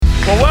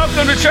Well,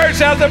 welcome to church.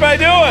 How's everybody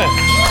doing?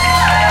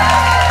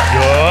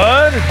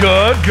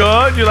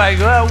 Good. You're like,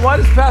 well,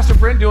 what is Pastor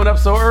Brent doing up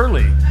so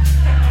early?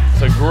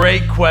 It's a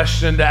great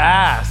question to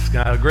ask.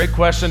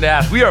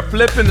 We are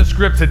flipping the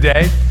script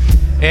today,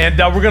 and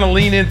we're going to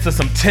lean into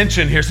some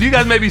tension here. So you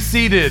guys may be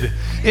seated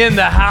in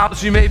the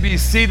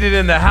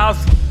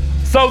house.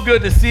 So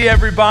good to see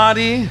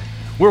everybody.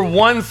 We're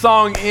one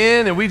song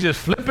in, and we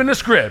just flipping the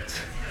script.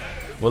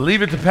 We'll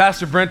leave it to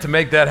Pastor Brent to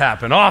make that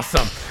happen.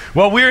 Awesome.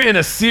 Well, we're in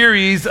a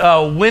series,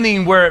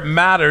 Winning Where It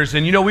Matters.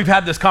 And, we've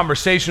had this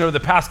conversation over the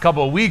past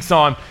couple of weeks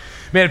on,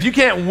 man, if you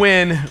can't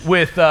win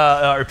with,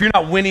 or if you're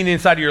not winning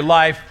inside of your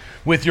life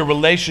with your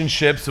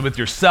relationships, with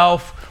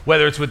yourself,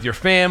 whether it's with your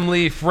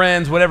family,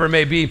 friends, whatever it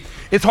may be,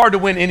 it's hard to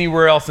win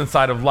anywhere else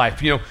inside of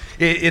life.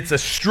 It's a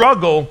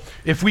struggle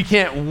if we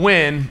can't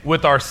win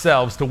with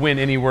ourselves to win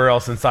anywhere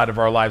else inside of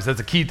our lives.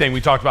 That's a key thing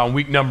we talked about in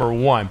week number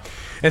 1.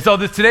 And so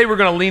today we're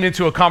going to lean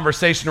into a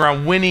conversation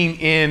around winning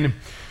in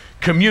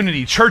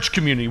community, church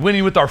community,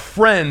 winning with our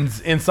friends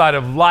inside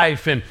of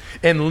life and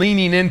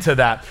leaning into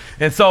that.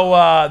 And so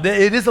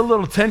it is a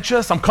little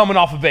tenuous. I'm coming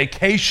off a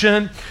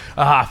vacation.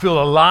 I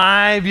feel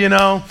alive,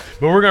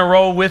 but we're going to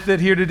roll with it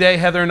here today.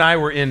 Heather and I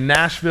were in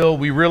Nashville.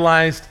 We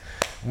realized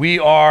we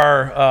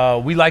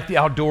like the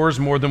outdoors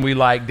more than we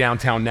like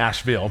downtown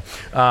Nashville.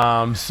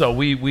 So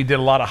we did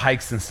a lot of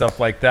hikes and stuff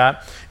like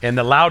that. And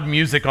the loud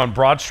music on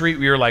Broad Street,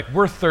 we were like,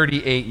 we're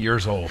 38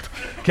 years old,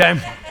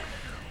 okay?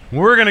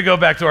 We're going to go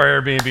back to our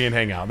Airbnb and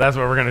hang out. That's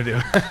what we're going to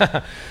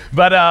do.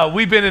 But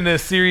we've been in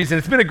this series, and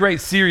it's been a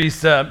great series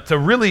to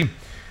really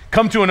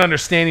come to an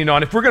understanding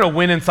on if we're going to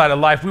win inside of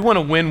life, we want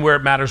to win where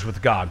it matters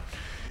with God.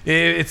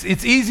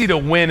 It's easy to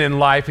win in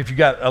life if you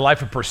got a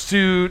life of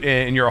pursuit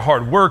and you're a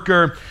hard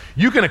worker.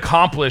 You can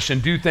accomplish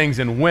and do things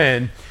and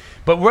win.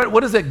 But what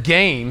does it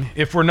gain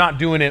if we're not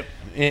doing it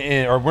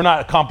or we're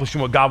not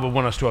accomplishing what God would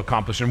want us to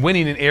accomplish and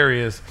winning in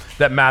areas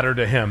that matter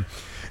to Him?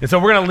 And so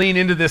we're going to lean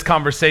into this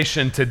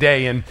conversation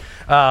today. And,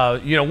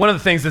 one of the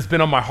things that's been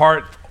on my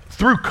heart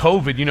through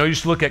COVID, you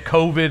just look at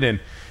COVID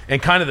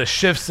and kind of the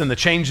shifts and the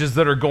changes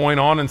that are going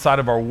on inside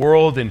of our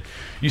world. And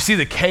you see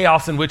the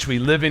chaos in which we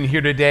live in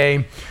here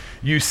today.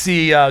 You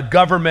see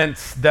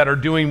governments that are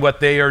doing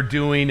what they are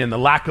doing and the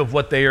lack of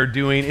what they are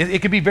doing.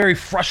 It can be very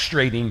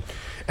frustrating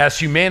as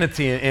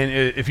humanity and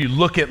if you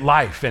look at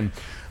life. And,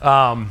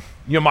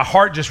 my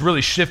heart just really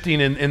shifting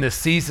in this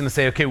season to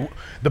say, okay,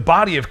 the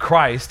body of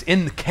Christ,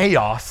 in the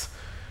chaos,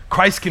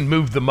 Christ can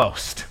move the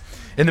most.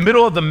 In the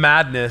middle of the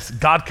madness,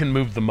 God can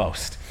move the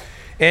most.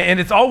 And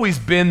it's always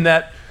been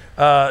that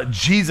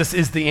Jesus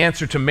is the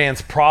answer to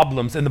man's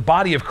problems, and the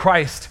body of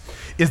Christ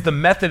is the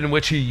method in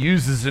which He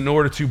uses in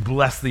order to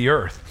bless the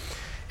earth.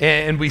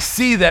 And we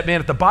see that,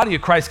 man, if the body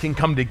of Christ can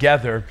come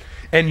together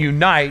and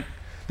unite,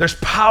 there's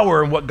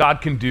power in what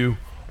God can do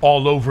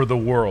all over the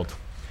world.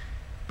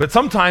 But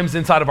sometimes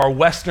inside of our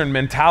Western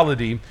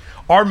mentality,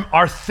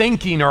 our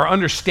thinking, our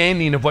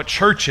understanding of what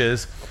church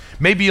is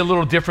may be a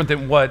little different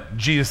than what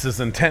Jesus'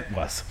 intent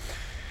was.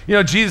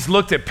 Jesus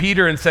looked at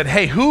Peter and said,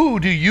 hey, who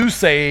do you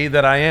say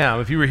that I am?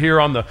 If you were here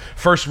on the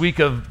first week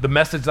of the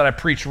message that I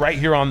preached right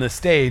here on this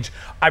stage,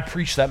 I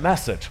preached that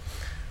message.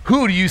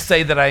 Who do you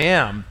say that I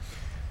am?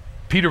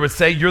 Peter would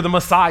say, you're the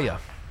Messiah,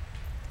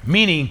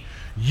 meaning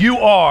you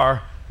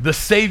are the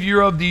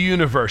Savior of the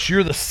universe.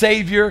 You're the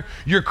Savior.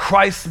 You're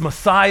Christ's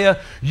Messiah.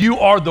 You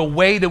are the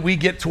way that we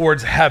get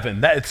towards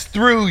heaven. That it's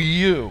through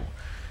you.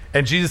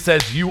 And Jesus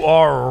says, you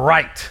are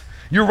right.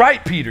 You're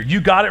right, Peter. You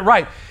got it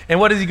right. And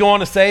what does He go on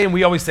to say? And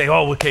we always say,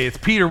 oh, okay, it's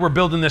Peter. We're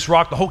building this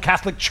rock. The whole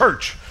Catholic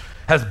Church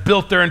has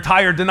built their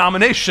entire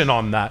denomination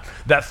on that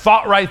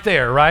thought right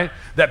there, right?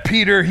 That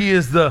Peter, he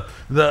is the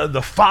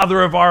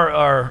father of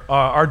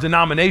our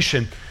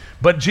denomination.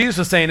 But Jesus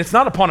is saying, it's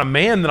not upon a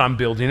man that I'm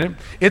building it.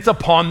 It's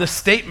upon the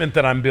statement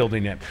that I'm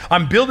building it.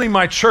 I'm building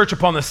my church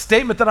upon the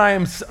statement that I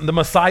am the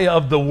Messiah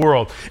of the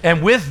world.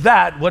 And with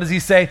that, what does He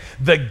say?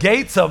 The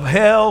gates of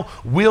hell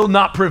will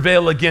not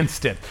prevail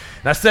against it.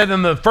 And I said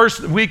in the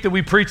first week that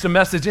we preached a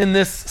message in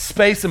this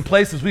space and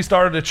place as we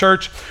started a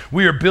church,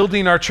 we are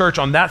building our church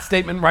on that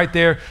statement right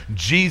there.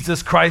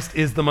 Jesus Christ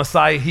is the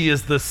Messiah. He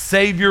is the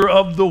Savior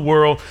of the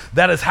world.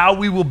 That is how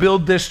we will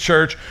build this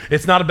church.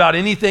 It's not about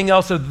anything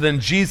else other than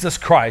Jesus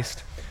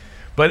Christ.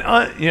 But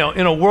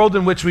in a world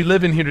in which we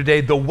live in here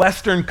today, the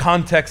Western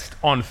context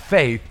on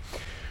faith,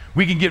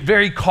 we can get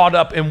very caught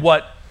up in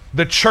what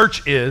the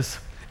church is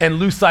and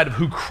lose sight of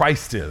who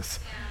Christ is.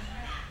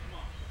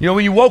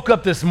 When you woke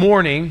up this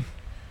morning,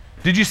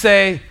 did you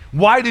say,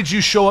 why did you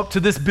show up to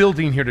this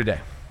building here today?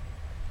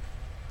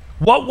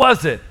 What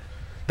was it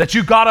that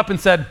you got up and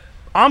said,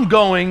 I'm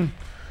going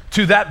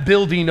to that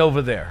building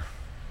over there.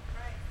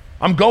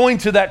 I'm going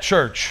to that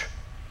church.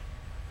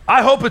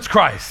 I hope it's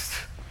Christ.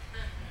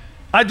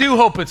 I do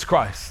hope it's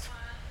Christ.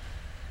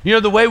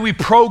 The way we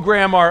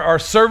program our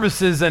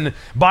services and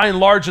by and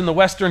large in the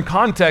Western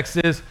context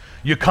is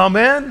you come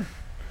in,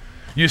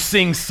 you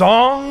sing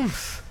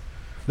songs,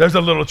 there's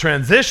a little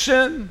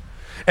transition,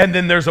 and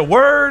then there's a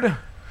word,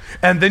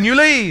 and then you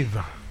leave.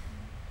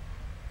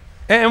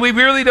 And we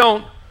really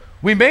don't,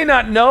 we may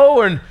not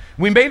know,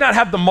 We may not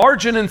have the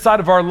margin inside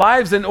of our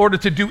lives in order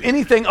to do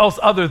anything else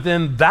other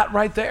than that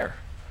right there.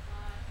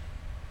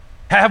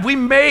 Have we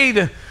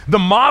made the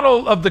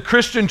model of the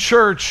Christian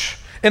church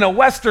in a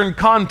Western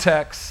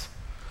context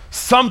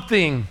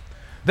something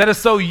that is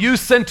so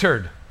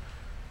you-centered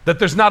that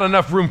there's not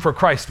enough room for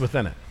Christ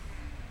within it?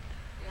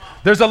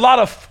 There's a lot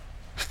of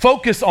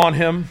focus on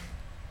him.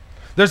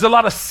 There's a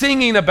lot of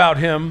singing about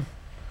him,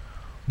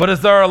 but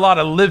is there a lot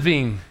of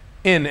living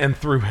in and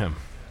through him?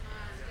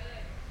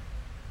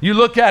 You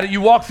look at it,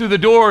 you walk through the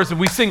doors and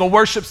we sing a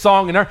worship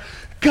song and our,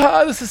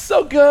 God, this is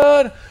so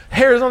good.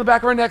 Hairs on the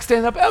back of our neck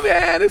standing up. Oh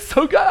man, it's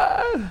so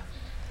good.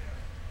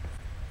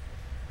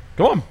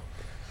 Come on.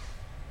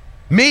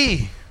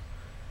 Me.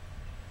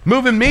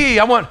 Moving me.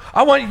 I want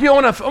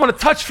a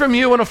touch from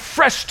you. I want a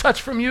fresh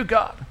touch from you,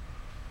 God.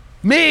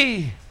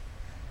 Me.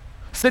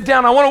 Sit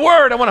down. I want a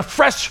word. I want a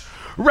fresh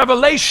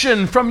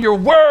revelation from your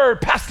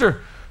word.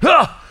 Pastor,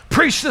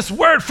 preach this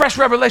word, fresh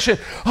revelation.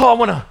 Oh, I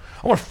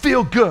want to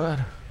feel good.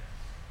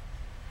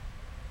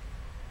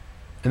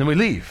 And then we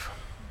leave.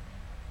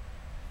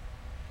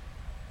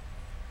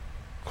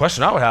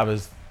 Question I would have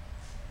is,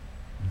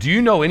 do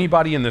you know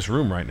anybody in this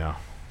room right now?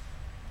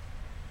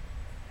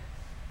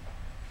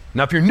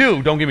 Now, if you're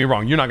new, don't get me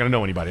wrong, you're not going to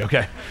know anybody,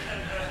 okay?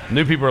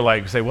 New people are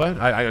like, say what?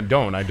 I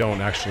don't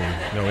actually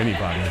know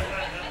anybody.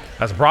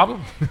 That's a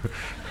problem?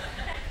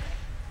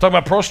 Talking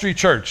about Pearl Street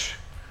Church.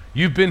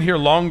 You've been here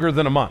longer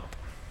than a month.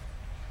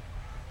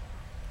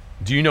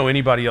 Do you know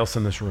anybody else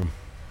in this room?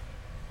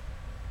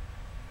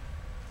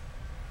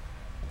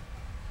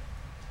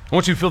 I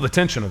want you to feel the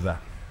tension of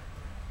that.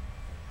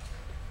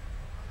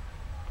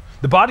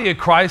 The body of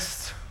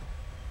Christ,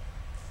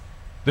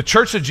 the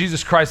church that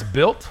Jesus Christ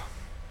built,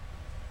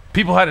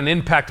 people had an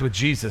impact with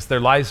Jesus.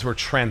 Their lives were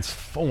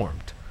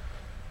transformed.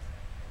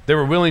 They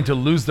were willing to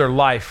lose their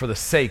life for the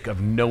sake of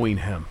knowing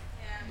him.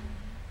 Yeah.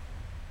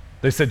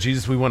 They said,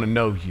 Jesus, we want to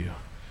know you.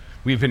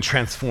 We've been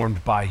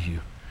transformed by you.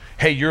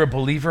 Hey, you're a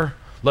believer?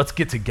 Let's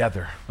get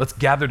together. Let's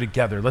gather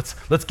together.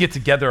 Let's get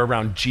together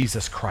around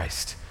Jesus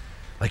Christ.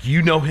 Like,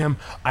 you know him,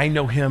 I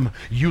know him,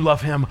 you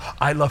love him,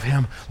 I love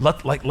him.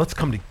 Let's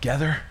come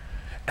together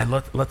and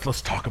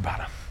let's talk about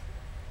him.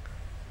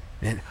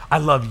 Man, I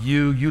love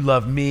you, you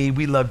love me,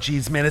 we love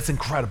Jesus. Man, it's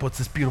incredible. It's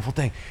this beautiful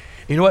thing.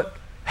 You know what?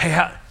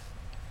 Hey,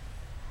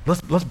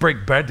 let's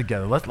break bread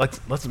together.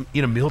 Let's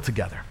eat a meal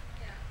together.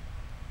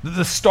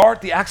 Yeah.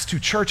 The Acts 2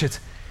 church,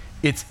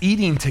 it's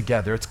eating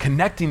together, it's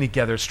connecting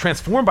together, it's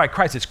transformed by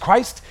Christ. It's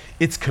Christ,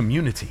 it's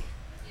community.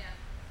 Yeah.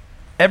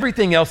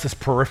 Everything else is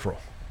peripheral.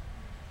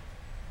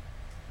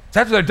 So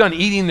after they're done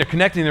eating, they're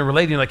connecting, they're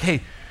relating, like,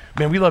 hey,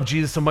 man, we love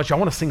Jesus so much. I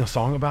want to sing a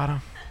song about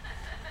him.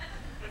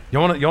 You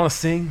want to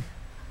sing?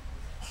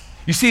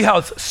 You see how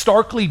it's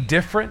starkly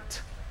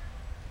different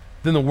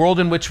than the world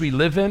in which we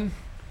live in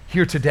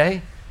here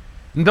today?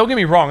 And don't get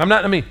me wrong,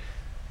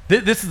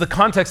 this is the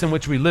context in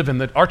which we live in,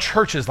 that our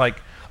church is like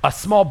a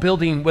small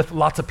building with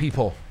lots of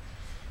people.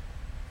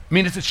 I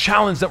mean, it's a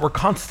challenge that we're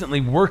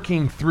constantly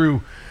working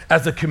through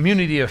as a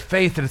community of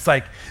faith. And it's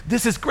like,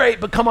 this is great,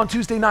 but come on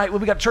Tuesday night when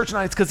we got church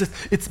nights because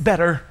it's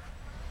better.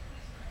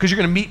 Because you're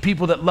going to meet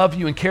people that love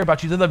you and care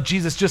about you. They love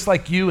Jesus just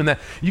like you, and that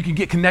you can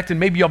get connected.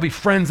 Maybe y'all be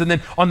friends, and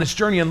then on this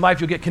journey in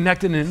life, you'll get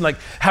connected and like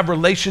have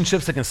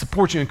relationships that can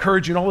support you,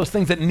 encourage you, and all those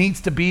things that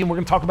needs to be, and we're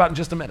going to talk about in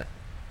just a minute.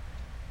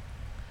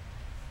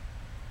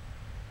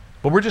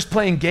 But we're just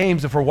playing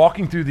games if we're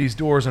walking through these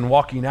doors and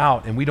walking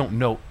out and we don't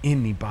know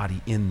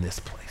anybody in this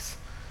place.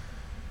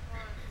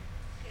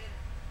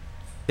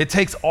 It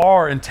takes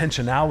our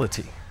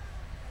intentionality.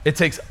 It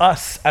takes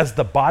us as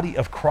the body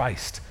of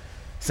Christ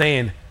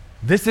saying,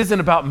 this isn't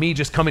about me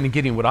just coming and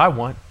getting what I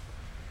want.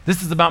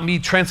 This is about me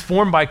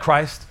transformed by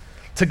Christ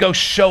to go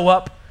show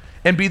up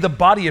and be the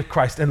body of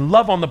Christ and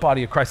love on the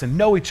body of Christ and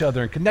know each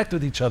other and connect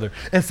with each other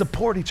and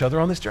support each other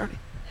on this journey.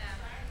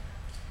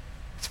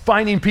 It's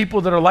finding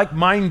people that are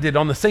like-minded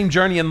on the same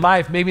journey in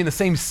life, maybe in the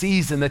same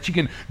season, that you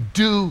can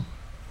do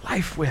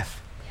life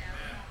with.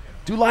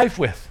 Do life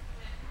with.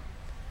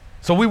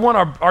 So we want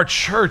our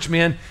church,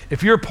 man,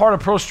 if you're a part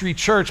of Pearl Street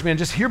Church, man,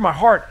 just hear my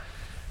heart.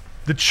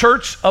 The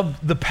church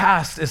of the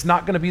past is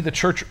not going to be the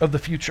church of the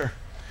future.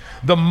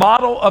 The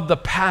model of the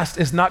past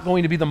is not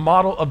going to be the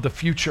model of the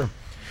future.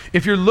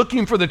 If you're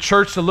looking for the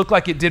church to look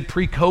like it did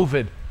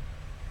pre-COVID,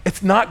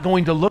 it's not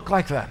going to look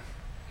like that.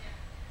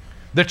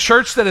 The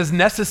church that is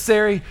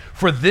necessary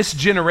for this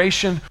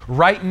generation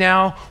right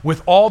now,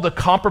 with all the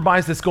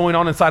compromise that's going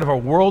on inside of our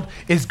world,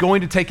 is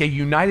going to take a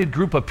united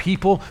group of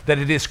people that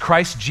it is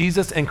Christ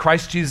Jesus and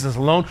Christ Jesus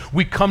alone.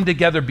 We come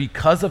together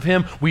because of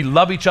him. We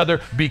love each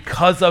other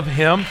because of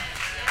him.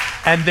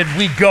 And then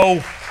we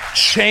go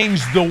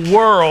change the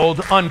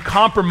world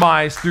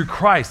uncompromised through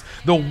Christ.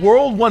 The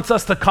world wants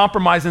us to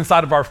compromise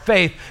inside of our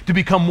faith to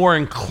become more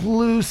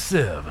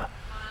inclusive.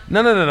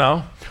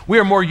 No. We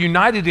are more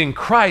united in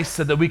Christ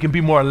so that we can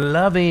be more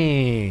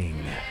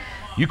loving.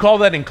 You call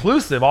that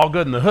inclusive, all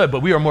good in the hood,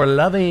 but we are more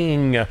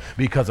loving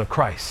because of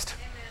Christ.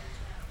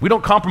 We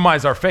don't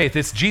compromise our faith.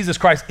 It's Jesus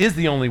Christ is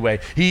the only way.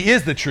 He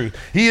is the truth.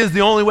 He is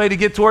the only way to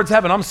get towards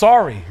heaven. I'm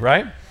sorry,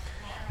 right?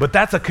 But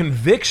that's a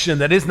conviction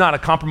that is not a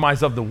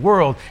compromise of the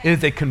world. It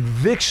is a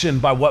conviction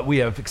by what we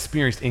have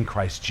experienced in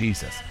Christ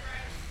Jesus.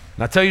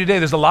 And I tell you today,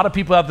 there's a lot of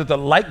people out there that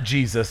like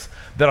Jesus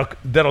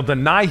that'll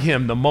deny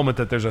him the moment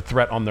that there's a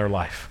threat on their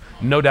life.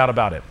 No doubt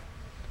about it.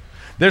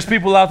 There's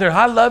people out there,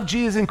 I love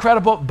Jesus,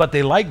 incredible, but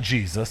they like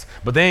Jesus,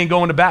 but they ain't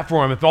going to bat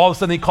for him. If all of a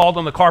sudden he called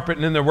on the carpet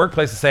and in their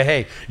workplace to say,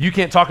 hey, you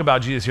can't talk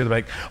about Jesus here, they're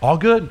like, all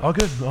good,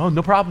 oh,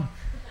 no problem.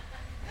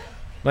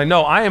 Like,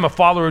 no, I am a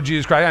follower of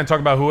Jesus Christ. I can talk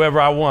about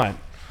whoever I want.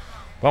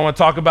 If I want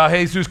to talk about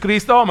Jesus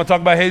Cristo, I'm going to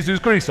talk about Jesus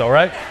Cristo,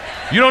 right?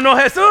 You don't know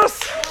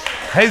Jesus?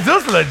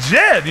 Jesus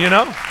legit, you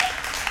know?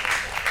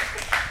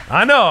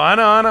 I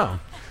know.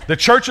 The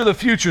church of the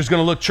future is going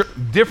to look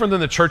different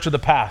than the church of the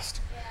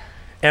past.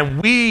 And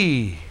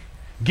we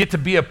get to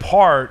be a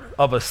part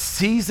of a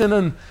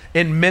season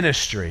in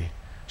ministry.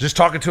 Just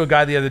talking to a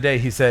guy the other day,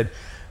 he said,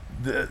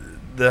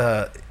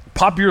 the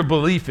popular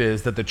belief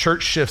is that the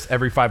church shifts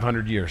every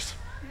 500 years.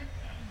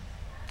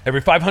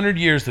 Every 500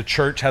 years, the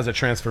church has a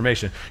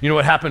transformation. You know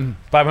what happened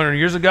 500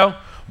 years ago?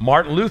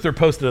 Martin Luther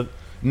posted a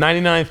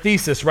 99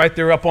 thesis right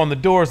there up on the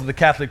doors of the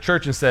Catholic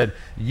Church and said,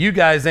 you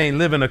guys ain't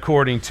living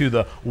according to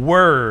the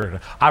word.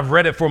 I've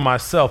read it for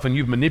myself and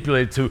you've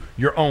manipulated to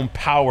your own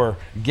power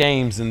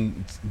games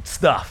and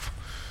stuff.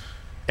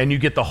 And you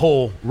get the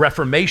whole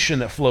Reformation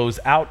that flows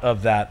out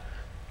of that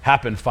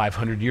happened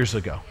 500 years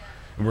ago.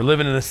 And we're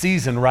living in a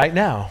season right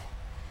now.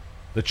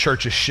 The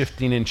church is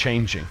shifting and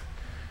changing.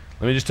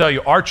 Let me just tell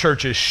you, our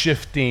church is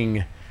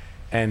shifting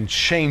and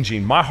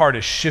changing. My heart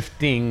is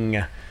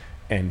shifting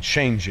and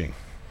changing.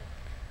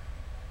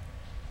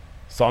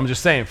 So I'm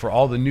just saying, for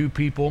all the new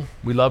people,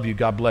 we love you.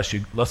 God bless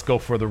you. Let's go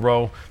for the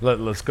row.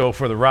 Let's go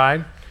for the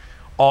ride.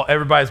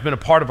 Everybody's been a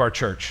part of our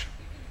church.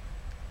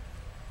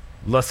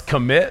 Let's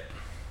commit.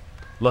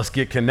 Let's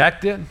get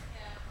connected.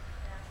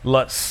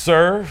 Let's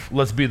serve.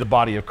 Let's be the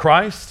body of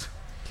Christ.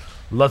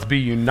 Let's be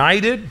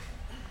united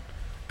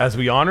as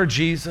we honor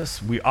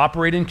Jesus. We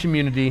operate in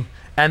community,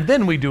 and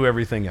then we do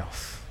everything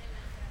else.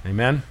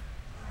 Amen.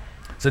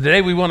 So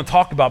today we want to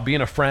talk about being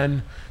a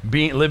friend,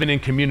 living in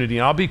community.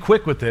 And I'll be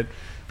quick with it,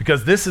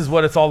 because this is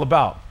what it's all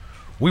about.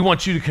 We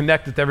want you to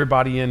connect with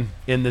everybody in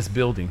this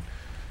building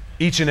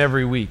each and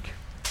every week.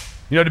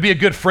 You know, to be a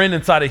good friend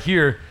inside of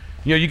here,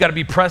 you know, you got to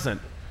be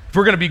present. If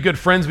we're going to be good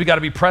friends, we got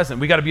to be present.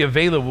 We got to be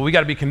available. We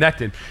got to be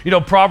connected. You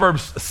know,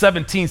 Proverbs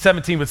 17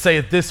 would say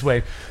it this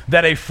way,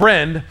 that a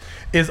friend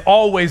is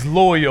always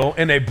loyal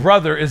and a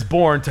brother is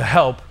born to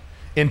help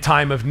in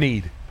time of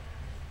need.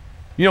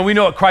 You know, we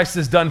know what Christ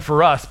has done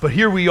for us, but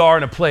here we are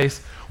in a place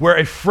where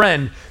a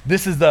friend,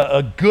 this is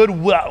a good,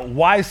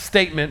 wise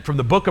statement from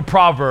the book of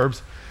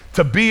Proverbs.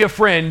 To be a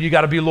friend, you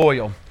got to be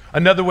loyal.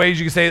 Another way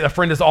you can say a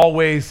friend is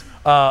always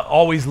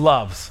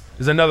loves.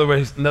 Is another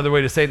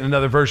way to say it in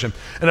another version.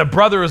 And a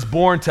brother is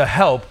born to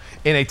help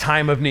in a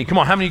time of need. Come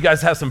on, how many of you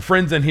guys have some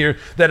friends in here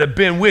that have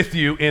been with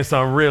you in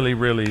some really,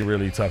 really,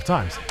 really tough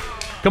times?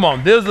 Come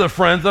on, those are the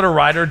friends that are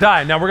ride or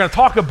die. Now we're going to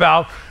talk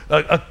about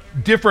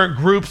different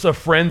groups of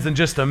friends in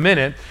just a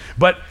minute,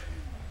 but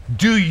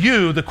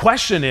the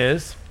question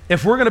is,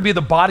 if we're going to be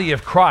the body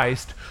of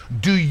Christ,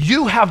 do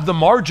you have the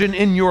margin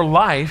in your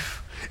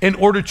life in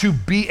order to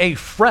be a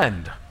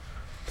friend?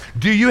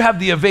 Do you have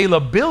the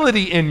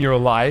availability in your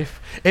life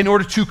in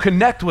order to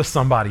connect with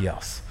somebody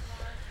else?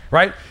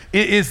 Right?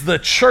 Is the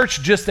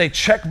church just a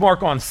check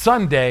mark on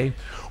Sunday,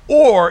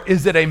 or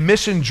is it a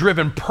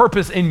mission-driven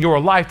purpose in your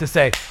life to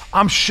say,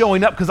 I'm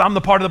showing up because I'm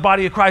the part of the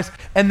body of Christ,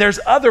 and there's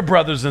other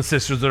brothers and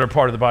sisters that are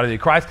part of the body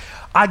of Christ.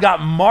 I got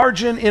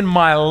margin in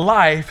my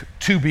life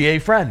to be a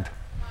friend.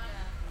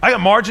 I got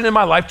margin in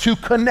my life to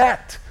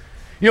connect.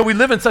 You know, we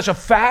live in such a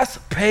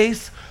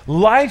fast-paced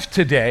life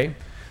today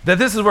that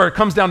this is where it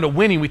comes down to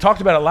winning. We talked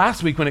about it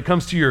last week when it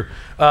comes to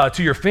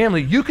your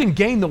family. You can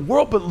gain the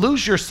world but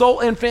lose your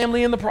soul and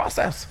family in the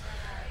process.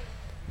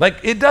 Like,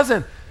 it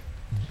doesn't,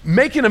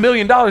 making $1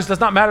 million does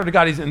not matter to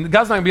God.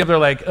 God's not going to be up there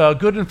like,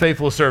 good and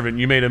faithful servant,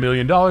 you made $1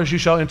 million, you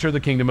shall enter the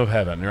kingdom of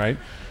heaven, right?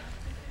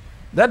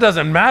 That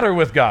doesn't matter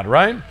with God,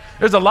 right?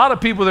 There's a lot of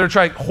people that are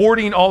trying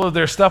hoarding all of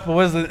their stuff.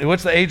 What's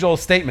the age-old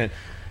statement?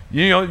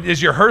 You know,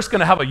 is your hearse going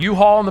to have a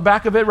U-Haul in the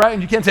back of it, right?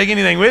 And you can't take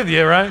anything with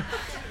you, right?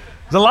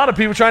 There's a lot of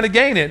people trying to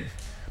gain it,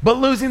 but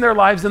losing their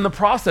lives in the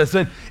process.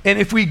 And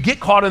if we get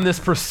caught in this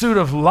pursuit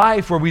of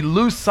life where we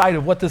lose sight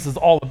of what this is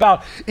all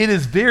about, it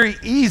is very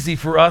easy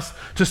for us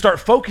to start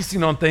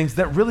focusing on things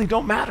that really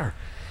don't matter.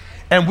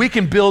 And we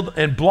can build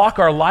and block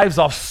our lives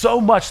off so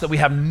much that we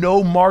have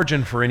no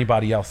margin for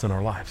anybody else in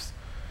our lives.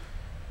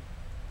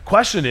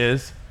 Question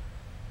is,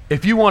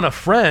 if you want a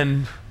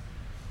friend,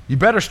 you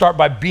better start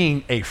by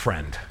being a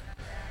friend.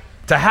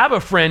 To have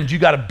a friend, you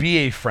got to be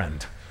a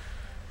friend.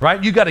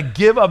 Right? You got to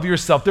give of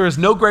yourself. There is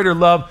no greater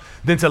love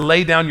than to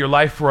lay down your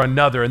life for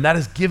another, and that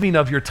is giving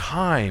of your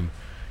time,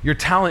 your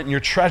talent, and your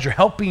treasure,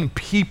 helping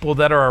people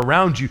that are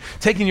around you,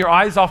 taking your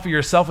eyes off of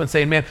yourself and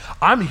saying, man,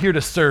 I'm here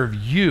to serve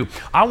you.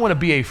 I want to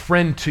be a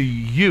friend to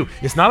you.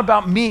 It's not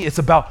about me, it's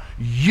about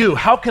you.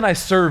 How can I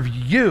serve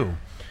you?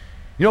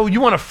 You You know,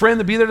 you want a friend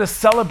to be there to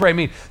celebrate. I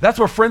mean, that's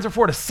what friends are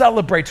for, to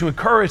celebrate, to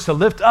encourage, to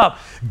lift up.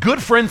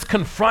 Good friends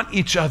confront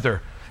each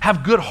other,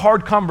 have good,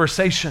 hard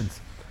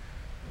conversations.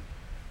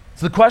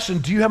 So the question,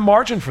 do you have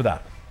margin for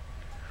that?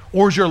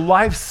 Or is your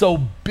life so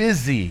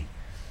busy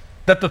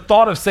that the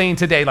thought of saying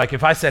today, like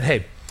if I said,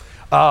 hey,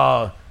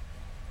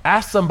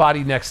 ask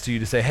somebody next to you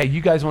to say, hey,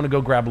 you guys want to go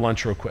grab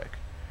lunch real quick?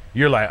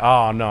 You're like,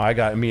 oh no, I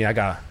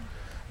got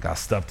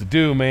stuff to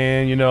do,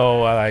 man. You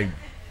know,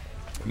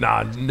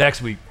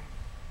 next week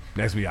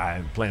I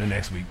am planning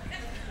next week.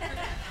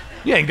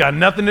 You ain't got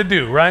nothing to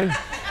do, right?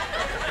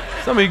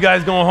 Some of you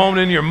guys going home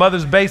in your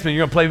mother's basement,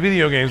 you're gonna play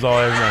video games all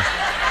every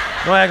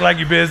night. Don't act like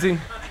you're busy.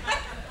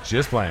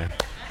 Just playing.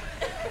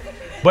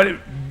 But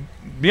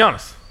be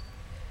honest.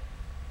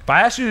 If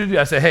I asked you to do,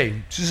 I say,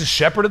 hey, just a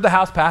shepherd of the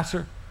house,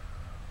 pastor,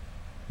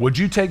 would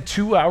you take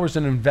 2 hours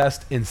and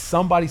invest in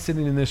somebody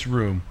sitting in this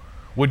room?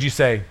 Would you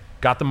say,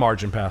 got the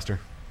margin,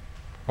 pastor?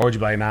 Or would you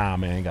be like, nah,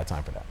 man, ain't got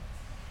time for that?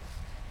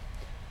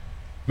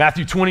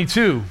 Matthew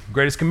 22,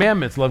 greatest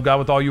commandments, love God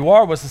with all you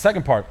are. What's the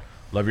second part?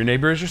 Love your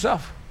neighbor as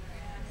yourself.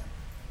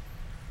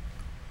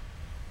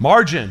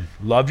 Margin,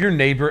 love your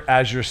neighbor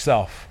as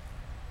yourself.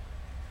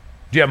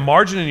 Do you have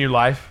margin in your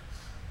life?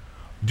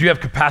 Do you have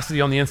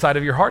capacity on the inside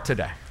of your heart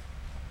today?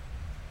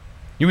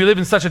 We live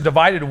in such a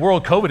divided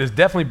world. COVID has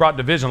definitely brought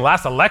division. The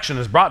last election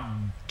has brought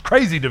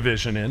crazy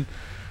division in,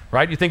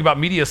 right? You think about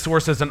media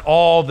sources and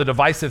all the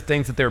divisive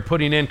things that they're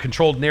putting in,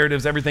 controlled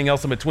narratives, everything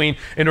else in between,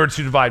 in order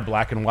to divide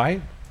black and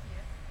white.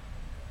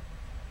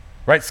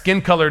 Right?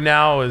 Skin color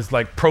now is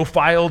like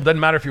profiled. Doesn't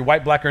matter if you're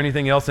white, black, or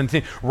anything else. And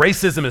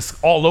racism is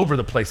all over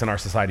the place in our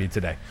society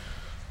today.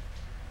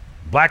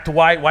 Black to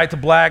white, white to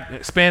black,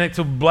 Hispanic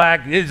to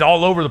black, it's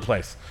all over the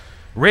place.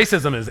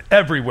 Racism is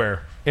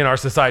everywhere in our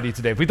society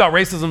today. If we thought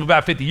racism was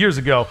bad 50 years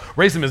ago,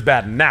 racism is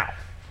bad now.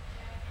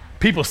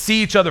 People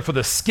see each other for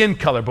the skin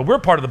color, but we're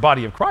part of the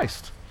body of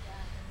Christ.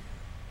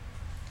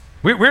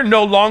 We're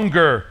no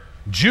longer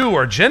Jew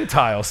or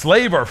Gentile,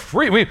 slave or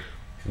free.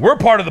 We're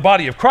part of the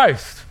body of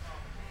Christ.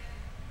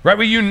 Right?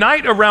 We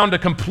unite around a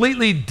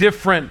completely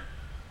different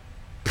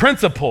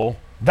principle,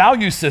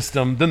 value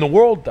system than the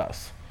world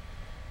does.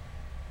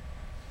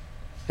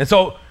 And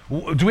so,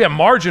 do we have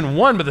margin?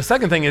 One, but the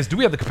second thing is, do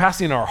we have the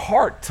capacity in our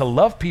heart to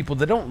love people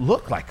that don't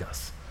look like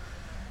us?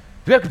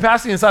 Do we have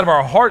capacity inside of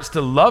our hearts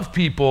to love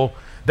people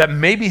that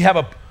maybe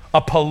have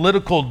a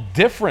political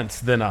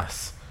difference than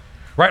us?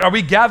 Right? Are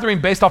we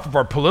gathering based off of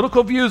our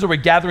political views, or are we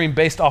gathering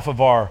based off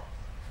of our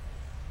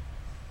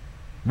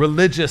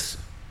religious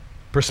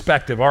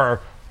perspective, our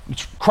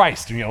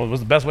Christ, was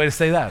the best way to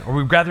say that? Or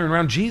are we gathering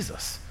around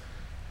Jesus,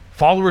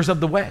 followers of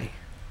the way?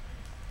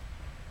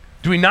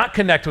 Do we not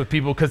connect with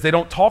people because they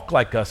don't talk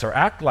like us or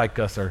act like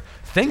us or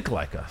think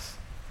like us?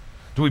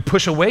 Do we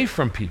push away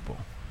from people?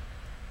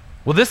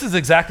 Well, this is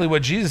exactly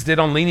what Jesus did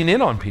on leaning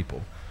in on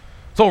people.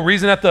 So the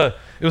reason it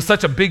was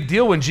such a big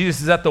deal when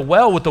Jesus is at the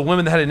well with the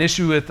woman that had an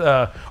issue with,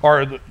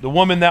 or the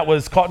woman that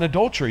was caught in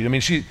adultery. I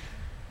mean,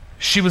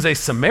 she was a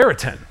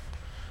Samaritan.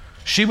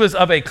 She was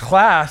of a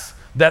class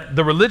that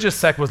the religious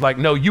sect was like,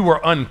 no, you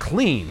are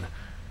unclean.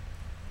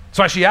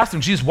 So she asked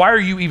him, Jesus, why are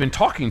you even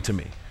talking to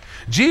me?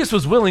 Jesus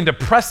was willing to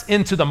press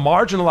into the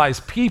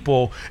marginalized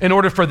people in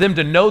order for them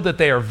to know that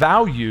they are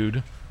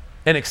valued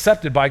and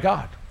accepted by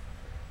God.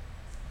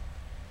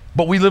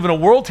 But we live in a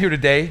world here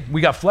today, we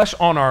got flesh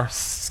on our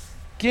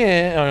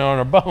skin, on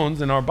our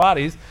bones, and our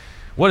bodies.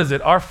 What is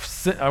it? Our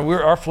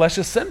flesh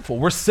is sinful.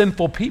 We're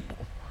sinful people.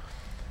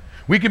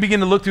 We can begin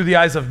to look through the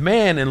eyes of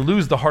man and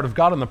lose the heart of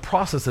God in the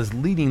process as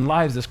leading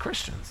lives as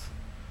Christians.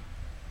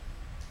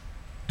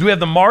 Do we have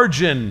the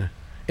margin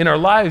in our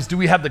lives? Do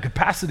we have the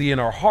capacity in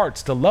our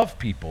hearts to love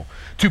people,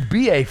 to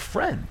be a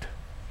friend?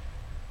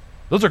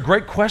 Those are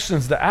great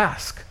questions to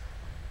ask.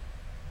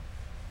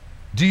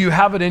 Do you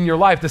have it in your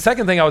life? The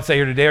second thing I would say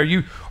here today,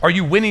 are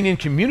you winning in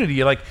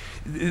community? Like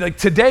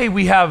today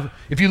we have,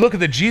 if you look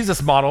at the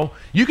Jesus model,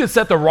 you can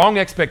set the wrong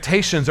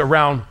expectations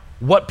around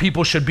what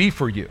people should be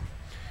for you.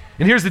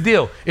 And here's the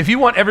deal. If you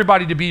want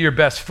everybody to be your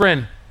best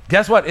friend,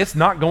 guess what? It's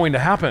not going to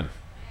happen.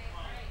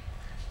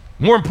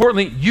 More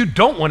importantly, you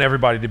don't want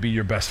everybody to be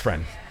your best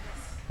friend,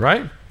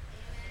 right?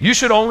 You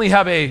should only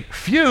have a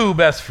few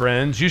best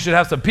friends. You should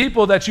have some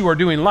people that you are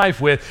doing life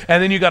with,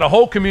 and then you got a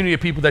whole community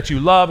of people that you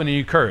love and you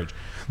encourage.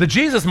 The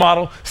Jesus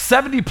model,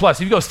 70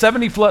 plus, if you go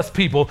 70 plus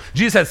people,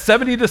 Jesus had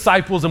 70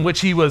 disciples in which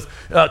he was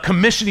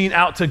commissioning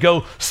out to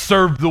go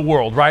serve the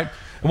world, right?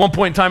 At one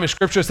point in time in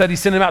scripture said he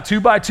sent them out 2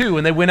 by 2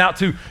 and they went out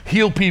to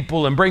heal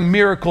people and bring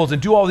miracles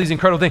and do all these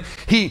incredible things.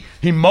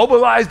 He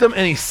mobilized them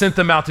and he sent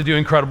them out to do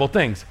incredible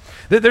things.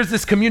 There's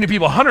this community of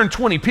people,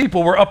 120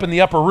 people were up in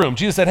the upper room.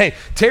 Jesus said, hey,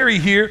 tarry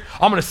here.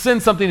 I'm going to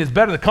send something that's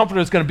better. The comforter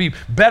is going to be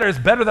better. It's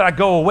better that I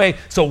go away.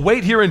 So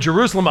wait here in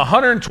Jerusalem.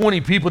 120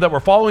 people that were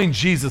following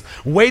Jesus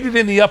waited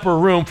in the upper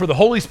room for the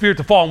Holy Spirit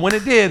to fall. And when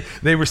it did,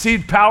 they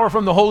received power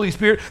from the Holy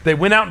Spirit. They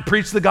went out and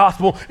preached the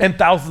gospel and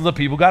thousands of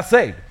people got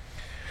saved.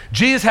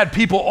 Jesus had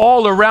people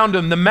all around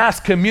him, the mass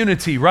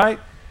community, right?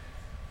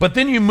 But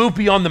then you move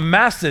beyond the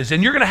masses,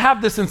 and you're going to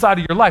have this inside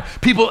of your life.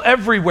 People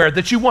everywhere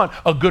that you want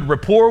a good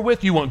rapport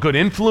with, you want good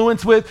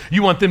influence with,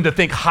 you want them to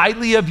think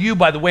highly of you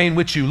by the way in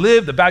which you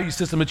live, the value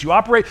system in which you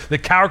operate, the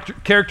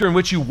character in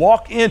which you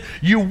walk in.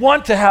 You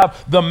want to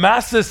have the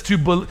masses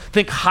to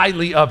think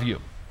highly of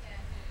you.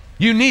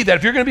 You need that.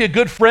 If you're going to be a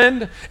good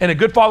friend and a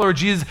good follower of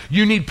Jesus,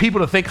 you need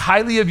people to think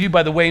highly of you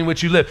by the way in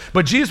which you live.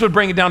 But Jesus would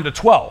bring it down to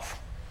 12.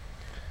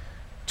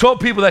 12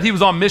 people that he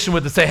was on mission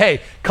with to say, hey,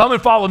 come and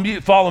follow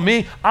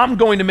me. I'm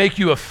going to make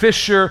you a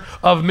fisher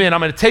of men. I'm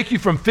going to take you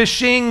from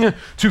fishing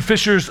to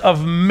fishers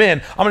of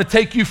men. I'm going to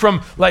take you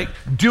from like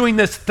doing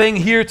this thing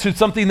here to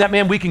something that,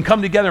 man, we can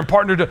come together and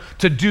partner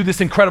to do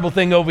this incredible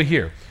thing over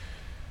here.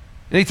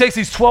 And he takes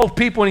these 12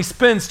 people and he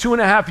spends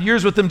 2.5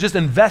 years with them just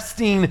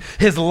investing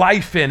his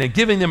life in and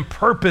giving them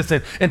purpose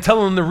and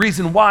telling them the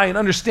reason why and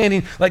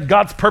understanding like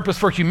God's purpose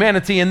for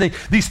humanity. And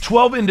these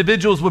 12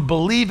 individuals would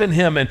believe in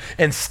him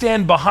and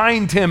stand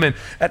behind him and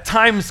at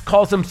times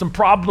cause him some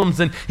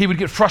problems, and he would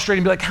get frustrated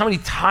and be like, how many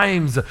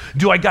times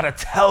do I got to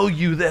tell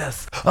you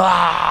this?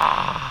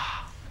 But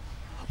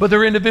there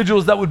are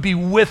individuals that would be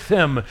with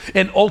him,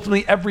 and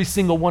ultimately every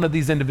single one of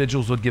these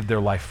individuals would give their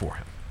life for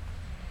him.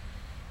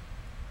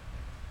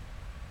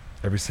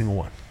 Every single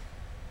one.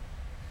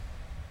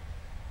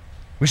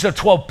 We should have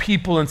 12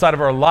 people inside of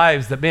our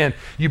lives that, man,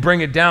 you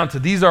bring it down to,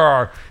 these are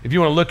our, if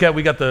you want to look at,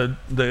 we got the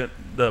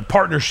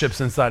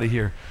partnerships inside of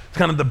here. It's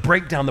kind of the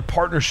breakdown, the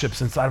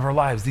partnerships inside of our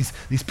lives.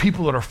 These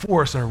people that are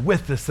for us and are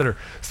with us, that are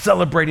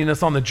celebrating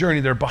us on the journey,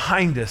 that are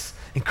behind us,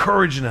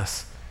 encouraging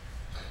us.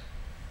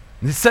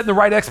 And it's setting the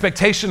right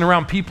expectation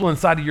around people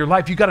inside of your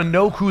life. You got to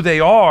know who they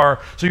are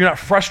so you're not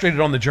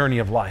frustrated on the journey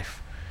of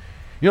life.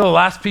 You know the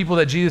last people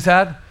that Jesus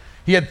had?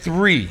 He had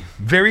 3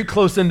 very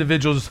close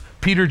individuals,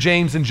 Peter,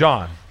 James, and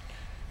John.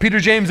 Peter,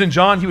 James, and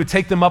John, he would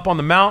take them up on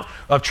the Mount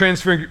of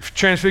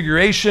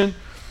Transfiguration.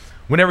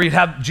 Whenever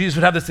Jesus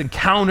would have this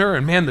encounter,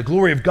 and man, the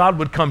glory of God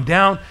would come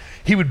down,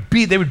 they would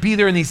be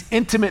there in these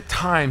intimate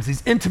times,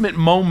 these intimate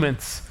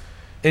moments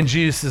in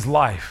Jesus'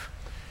 life.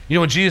 You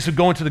know, when Jesus would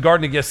go into the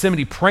Garden of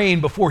Gethsemane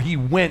praying before he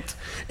went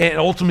and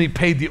ultimately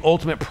paid the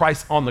ultimate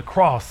price on the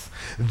cross,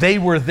 they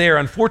were there.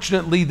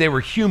 Unfortunately, they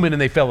were human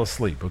and they fell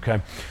asleep,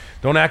 okay?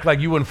 Don't act like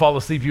you wouldn't fall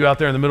asleep. You out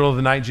there in the middle of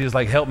the night, Jesus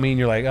like, help me. And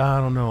you're like,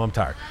 I don't know, I'm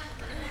tired.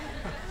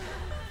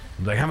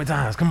 I'm like, how many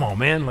times? Come on,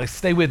 man. Like,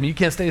 stay with me. You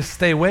can't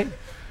stay awake.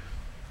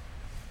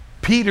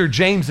 Peter,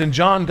 James, and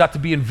John got to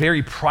be in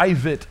very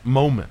private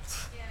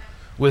moments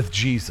with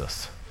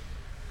Jesus.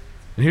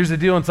 And here's the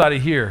deal inside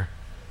of here.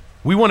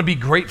 We want to be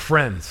great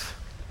friends.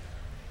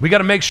 We got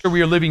to make sure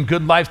we are living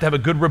good lives to have a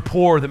good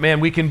rapport, that,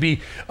 man, we can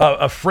be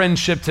a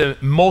friendship to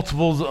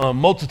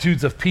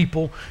multitudes of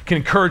people, can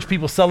encourage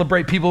people,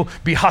 celebrate people,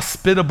 be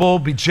hospitable,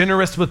 be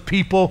generous with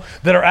people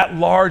that are at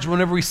large.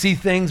 Whenever we see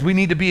things, we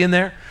need to be in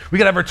there. We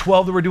got to have our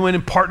 12 that we're doing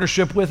in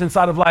partnership with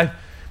inside of life.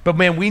 But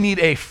man, we need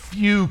a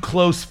few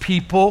close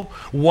people,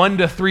 1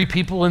 to 3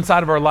 people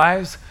inside of our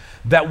lives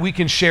that we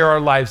can share our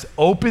lives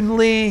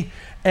openly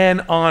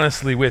and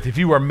honestly with. If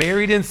you are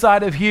married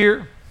inside of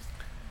here,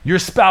 your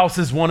spouse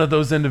is one of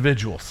those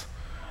individuals,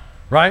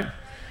 right?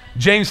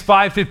 James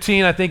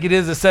 5:15, I think it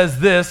is, it says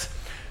this,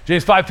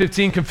 James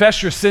 5:15,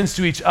 confess your sins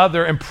to each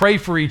other and pray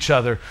for each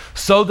other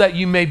so that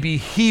you may be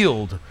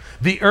healed.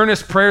 The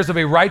earnest prayers of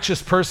a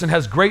righteous person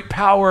has great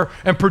power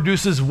and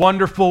produces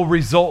wonderful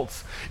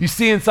results. You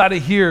see inside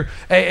of here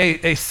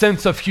a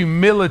sense of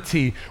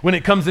humility when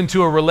it comes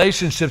into a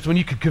relationship, when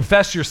you can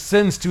confess your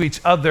sins to each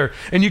other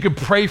and you can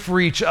pray for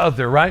each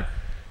other, right?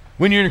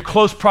 When you're in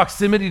close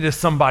proximity to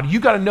somebody, you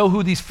got to know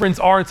who these friends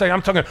are and say,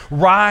 I'm talking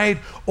ride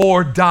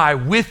or die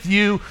with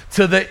you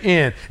to the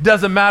end.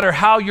 Doesn't matter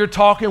how you're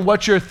talking,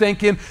 what you're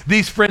thinking,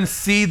 these friends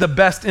see the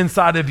best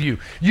inside of you.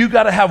 You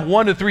got to have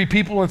 1 to 3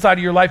 people inside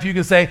of your life you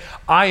can say,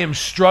 I am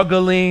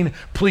struggling,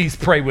 please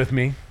pray with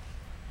me.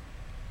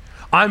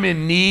 I'm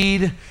in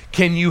need,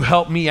 can you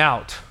help me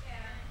out?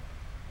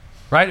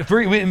 Right? If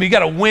we got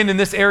to win in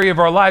this area of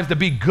our lives to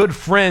be good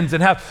friends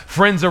and have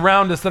friends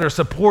around us that are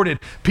supported,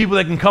 people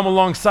that can come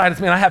alongside us.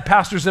 Man, I have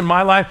pastors in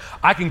my life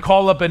I can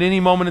call up at any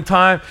moment in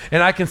time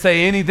and I can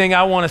say anything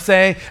I want to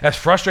say, as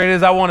frustrated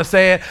as I want to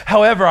say it,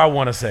 however I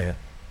want to say it.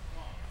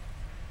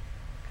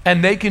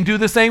 And they can do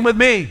the same with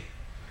me.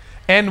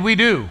 And we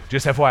do,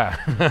 just FYI.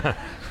 That's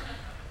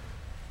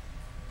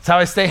how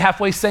I stay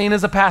halfway sane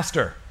as a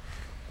pastor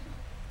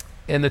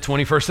in the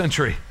 21st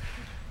century.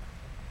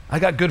 I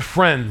got good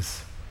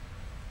friends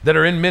that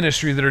are in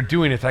ministry that are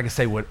doing it, that I can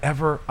say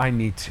whatever I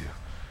need to.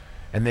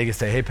 And they can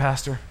say, hey,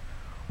 pastor,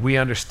 we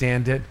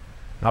understand it.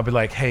 And I'll be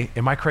like, hey,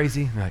 am I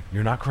crazy? And they're like,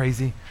 you're not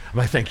crazy? I'm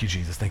like, thank you,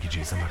 Jesus. Thank you,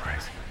 Jesus. I'm not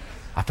crazy.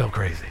 I felt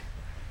crazy.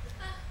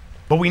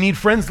 But we need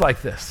friends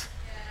like this.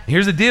 And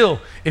here's the deal.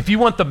 If you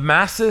want the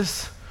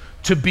masses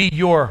to be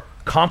your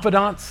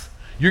confidants,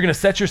 you're going to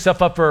set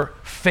yourself up for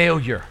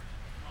failure.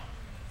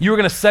 You're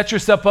going to set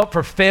yourself up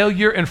for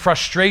failure and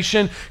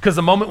frustration, because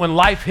the moment when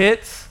life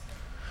hits,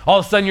 all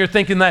of a sudden you're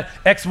thinking that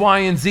X, Y,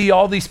 and Z,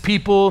 all these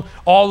people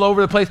all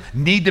over the place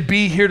need to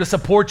be here to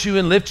support you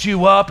and lift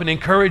you up and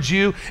encourage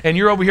you, and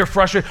you're over here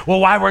frustrated.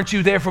 Well, why weren't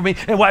you there for me?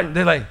 And why?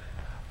 They're like,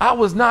 I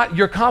was not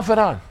your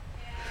confidant.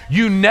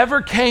 You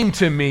never came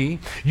to me.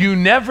 You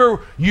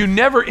never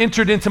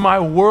entered into my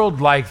world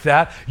like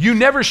that. You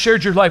never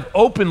shared your life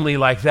openly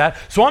like that.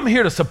 So I'm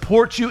here to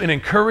support you and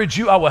encourage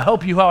you. I will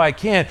help you how I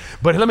can.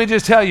 But let me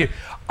just tell you,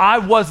 I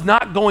was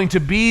not going to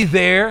be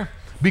there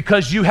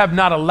because you have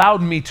not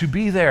allowed me to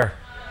be there.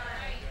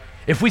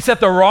 If we set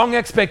the wrong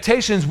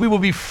expectations, we will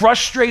be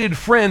frustrated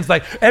friends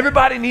like,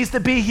 everybody needs to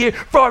be here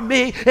for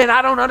me and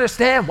I don't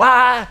understand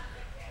why.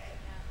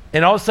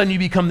 And all of a sudden you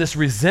become this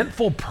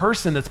resentful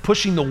person that's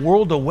pushing the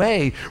world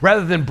away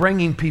rather than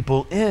bringing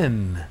people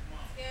in.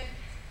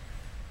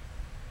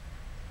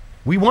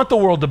 We want the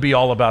world to be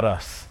all about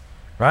us,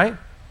 right?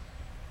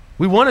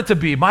 We want it to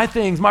be my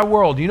things, my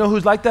world. You know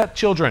who's like that?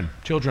 Children.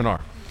 Children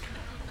are.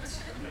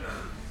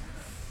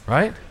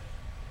 Right?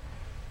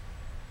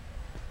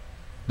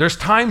 There's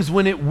times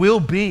when it will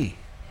be.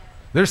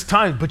 There's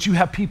times, but you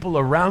have people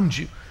around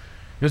you.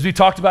 As we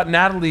talked about,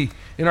 Natalie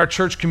in our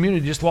church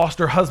community just lost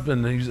her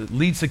husband. He was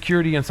lead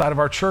security inside of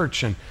our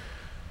church and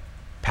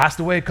passed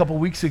away a couple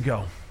weeks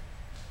ago.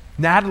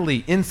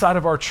 Natalie inside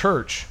of our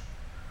church,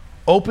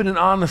 open and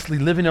honestly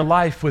living a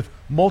life with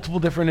multiple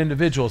different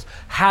individuals,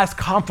 has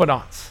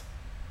confidence,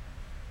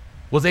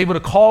 was able to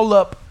call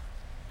up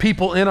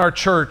people in our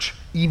church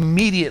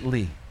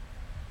immediately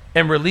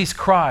and release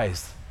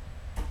cries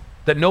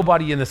that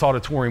nobody in this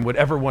auditorium would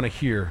ever want to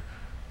hear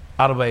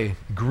out of a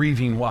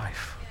grieving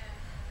wife.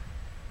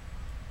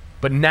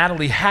 But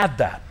Natalie had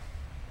that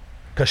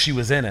because she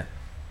was in it.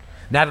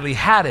 Natalie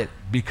had it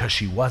because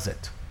she was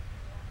it.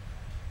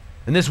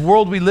 In this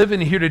world we live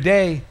in here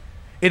today,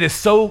 it is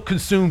so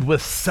consumed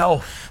with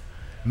self,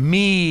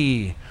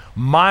 me,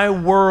 my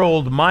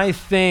world, my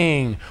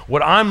thing,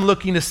 what I'm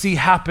looking to see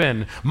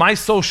happen, my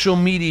social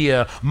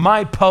media,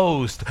 my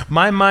post,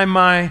 my,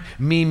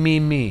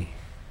 me.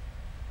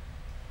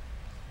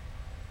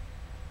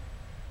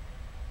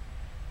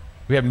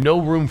 We have no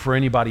room for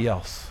anybody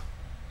else.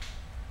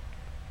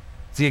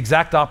 It's the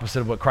exact opposite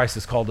of what Christ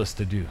has called us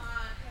to do.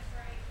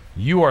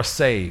 You are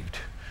saved,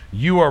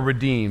 you are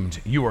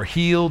redeemed, you are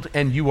healed,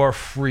 and you are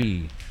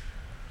free.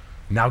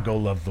 Now go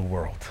love the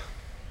world.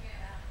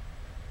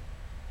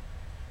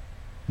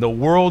 The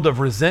world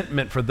of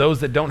resentment for those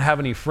that don't have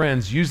any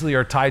friends usually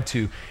are tied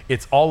to,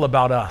 it's all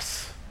about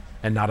us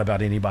and not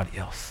about anybody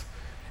else.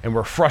 And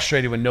we're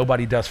frustrated when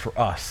nobody does for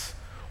us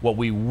what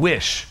we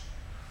wish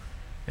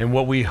and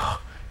what we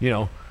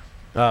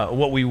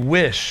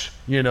wish,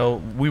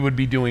 we would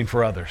be doing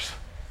for others.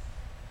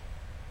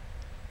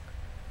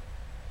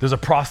 There's a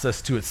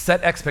process to it.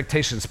 Set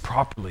expectations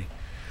properly.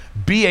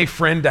 Be a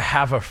friend to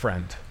have a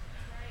friend.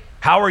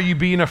 How are you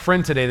being a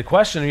friend today? The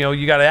question,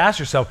 you got to ask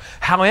yourself,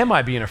 how am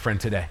I being a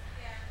friend today?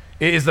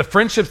 Yeah. Is the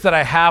friendships that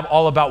I have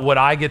all about what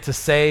I get to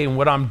say and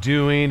what I'm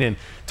doing and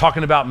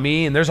talking about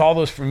me? And there's all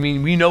those,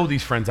 we know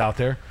these friends out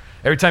there.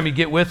 Every time you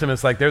get with them,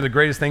 it's like they're the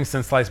greatest thing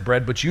since sliced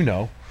bread, but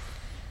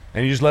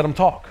and you just let them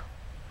talk.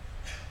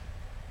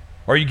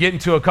 Or you get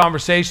into a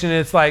conversation and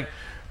it's like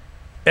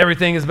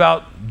everything is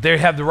about, they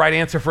have the right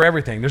answer for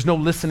everything. There's no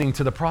listening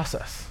to the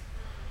process.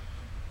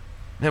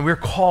 And we're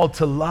called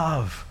to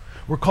love.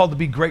 We're called to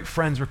be great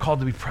friends. We're called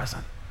to be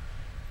present.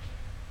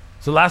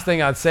 So the last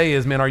thing I'd say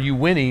is, are you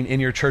winning in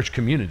your church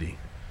community?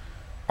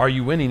 Are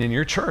you winning in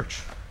your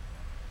church?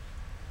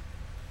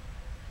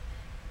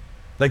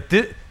 Like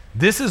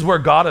this is where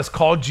God has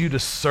called you to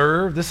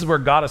serve. This is where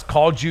God has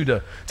called you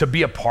to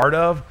be a part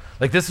of.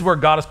 Like this is where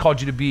God has called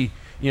you to be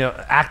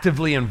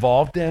actively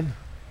involved in.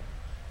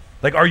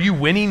 Like, are you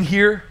winning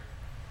here?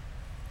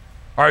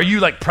 Are you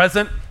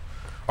present?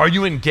 Are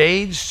you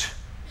engaged?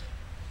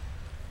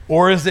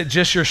 Or is it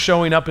just you're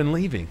showing up and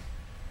leaving?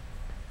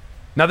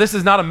 Now, this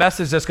is not a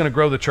message that's going to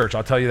grow the church.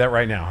 I'll tell you that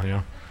right now.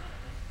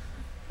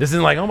 This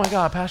isn't like, oh my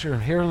God, Pastor,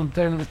 here in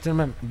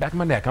the back of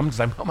my neck. I'm just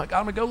like, oh my God,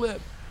 I'm going to go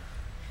live.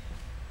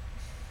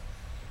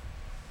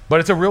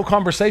 But it's a real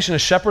conversation, a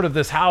shepherd of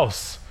this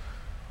house.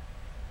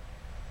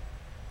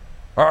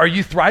 Are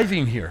you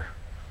thriving here?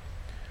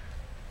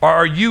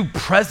 Are you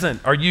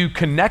present? Are you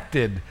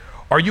connected?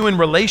 Are you in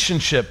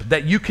relationship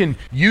that you can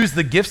use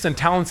the gifts and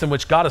talents in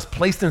which God has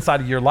placed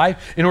inside of your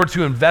life in order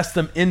to invest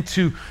them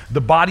into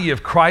the body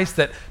of Christ,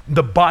 that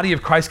the body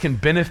of Christ can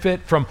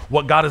benefit from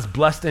what God has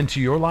blessed into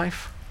your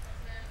life?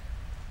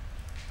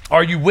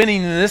 Are you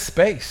winning in this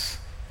space?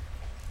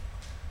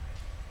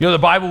 The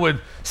Bible would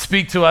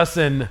speak to us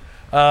in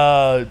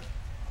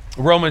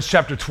Romans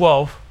chapter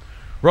 12.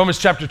 Romans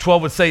chapter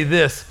 12 would say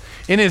this: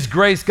 in his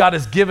grace, God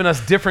has given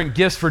us different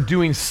gifts for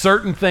doing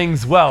certain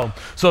things well.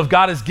 So if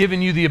God has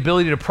given you the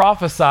ability to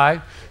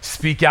prophesy,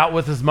 speak out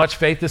with as much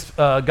faith as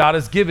God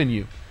has given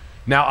you.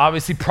 Now,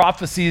 obviously,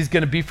 prophecy is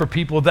going to be for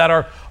people that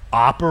are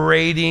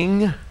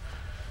operating,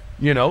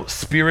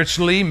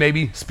 spiritually,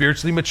 maybe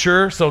spiritually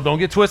mature. So don't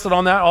get twisted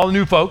on that. All the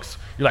new folks,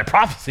 you're like,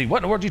 prophecy? What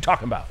in the world are you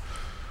talking about?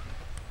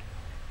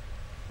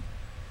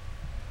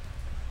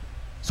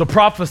 So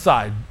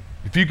prophesy,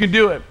 if you can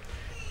do it.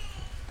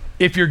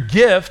 If your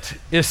gift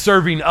is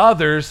serving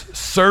others,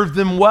 serve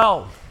them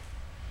well.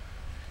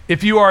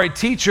 If you are a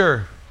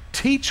teacher,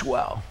 teach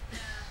well.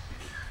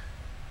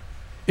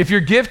 If your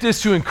gift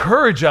is to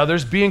encourage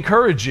others, be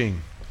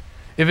encouraging.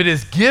 If it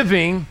is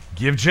giving,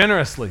 give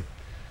generously.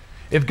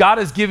 If God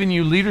has given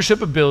you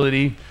leadership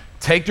ability,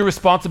 take the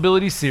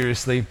responsibility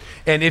seriously.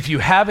 And if you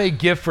have a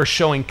gift for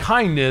showing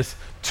kindness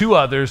to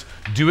others,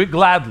 do it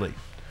gladly.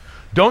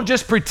 Don't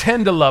just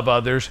pretend to love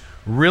others,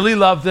 really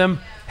love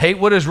them, hate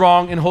what is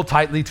wrong, and hold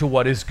tightly to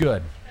what is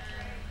good.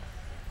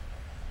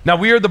 Now,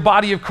 we are the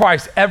body of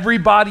Christ.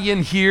 Everybody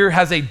in here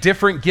has a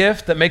different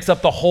gift that makes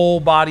up the whole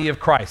body of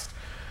Christ.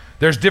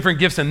 There's different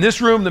gifts in this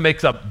room that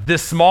makes up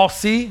this small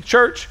C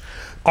church.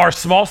 Our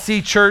small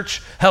C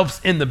church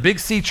helps in the big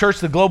C church,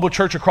 the global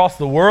church across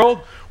the world.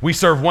 We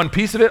serve one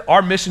piece of it.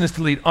 Our mission is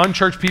to lead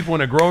unchurched people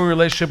in a growing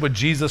relationship with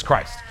Jesus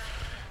Christ.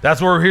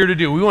 That's what we're here to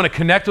do. We want to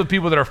connect with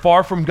people that are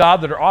far from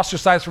God, that are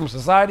ostracized from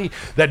society,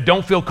 that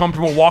don't feel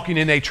comfortable walking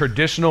in a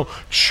traditional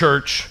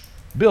church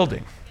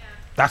building.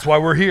 That's why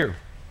we're here.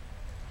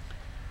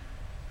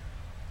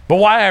 But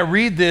why I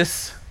read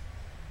this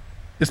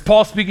is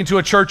Paul speaking to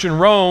a church in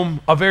Rome,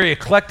 a very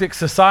eclectic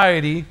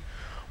society,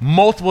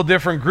 multiple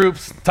different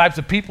groups, types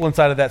of people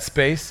inside of that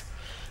space,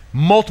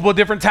 multiple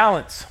different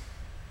talents.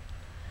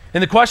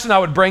 And the question I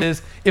would bring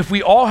is, if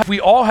we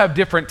all have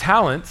different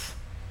talents,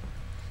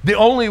 the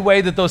only way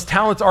that those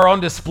talents are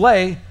on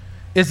display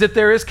is if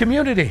there is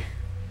community.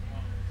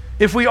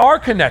 If we are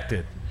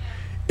connected,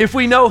 if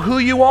we know who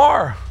you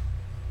are.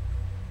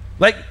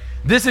 Like,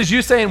 this is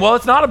you saying, well,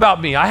 it's not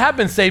about me. I have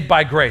been saved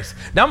by grace.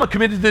 Now I'm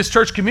committed to this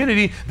church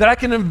community that I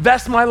can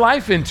invest my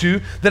life into,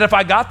 that if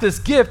I got this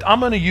gift, I'm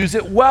going to use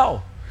it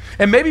well.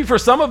 And maybe for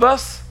some of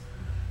us,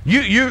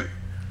 you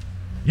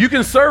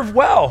can serve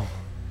well.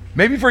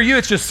 Maybe for you,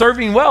 it's just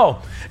serving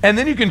well. And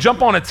then you can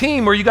jump on a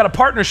team where you got a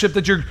partnership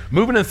that you're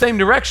moving in the same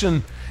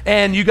direction,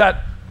 and you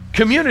got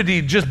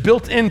community just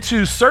built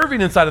into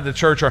serving inside of the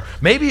church. Or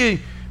maybe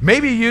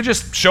you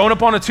just showing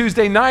up on a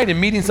Tuesday night and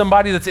meeting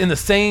somebody that's in the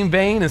same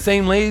vein and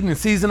same lane and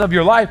season of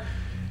your life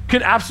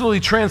can absolutely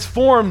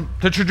transform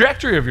the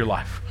trajectory of your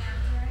life.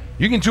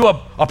 You can do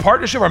a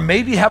partnership, or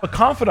maybe have a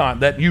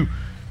confidant that you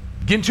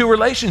get into a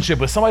relationship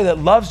with, somebody that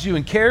loves you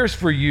and cares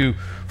for you,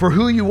 for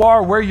who you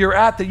are, where you're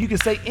at, that you can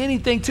say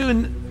anything to,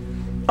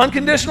 and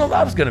unconditional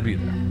love is going to be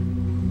there.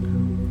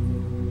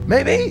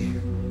 Maybe.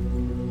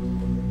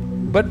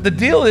 But the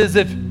deal is,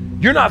 if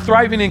you're not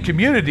thriving in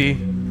community,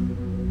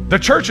 the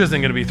church isn't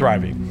going to be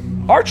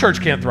thriving. Our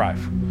church can't thrive.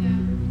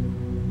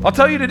 I'll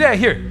tell you today,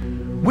 here,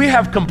 we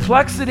have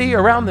complexity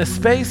around this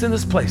space and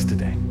this place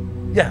today.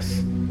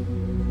 Yes,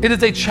 it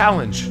is a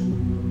challenge.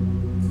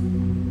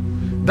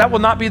 That will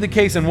not be the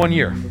case in 1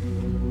 year.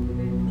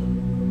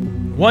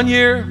 1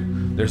 year,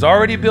 there's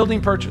already a building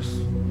purchase.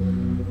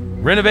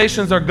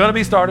 Renovations are going to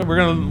be started.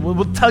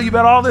 We'll tell you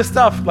about all this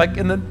stuff like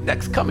in the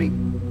next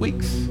coming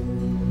weeks.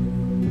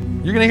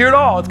 You're going to hear it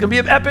all. It's going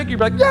to be epic. You're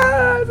like,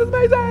 yeah, this is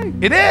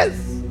amazing. It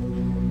is.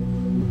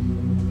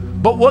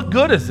 But what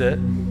good is it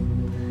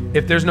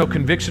if there's no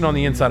conviction on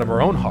the inside of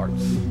our own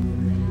hearts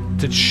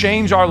to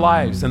change our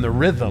lives and the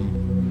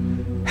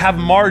rhythm, have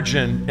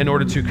margin in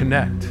order to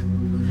connect?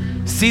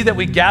 See that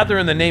we gather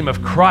in the name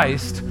of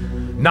Christ,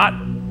 not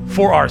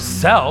for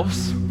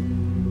ourselves,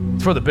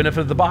 it's for the benefit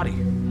of the body.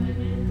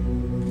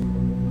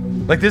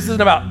 Like, this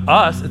isn't about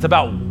us, it's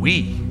about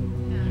we.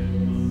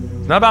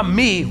 It's not about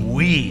me,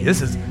 we.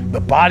 This is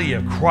the body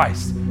of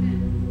Christ,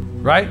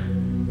 right?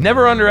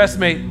 Never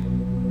underestimate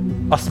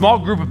a small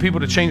group of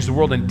people to change the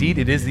world. Indeed,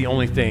 it is the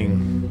only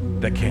thing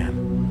that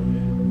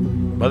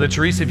can. Mother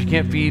Teresa, if you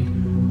can't feed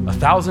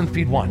 1,000,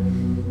 feed one.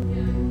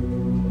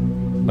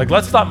 Like,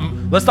 let's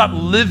stop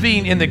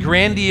living in the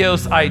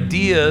grandiose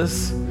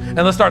ideas, and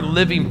let's start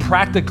living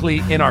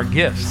practically in our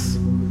gifts.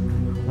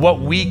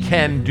 What we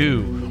can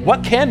do.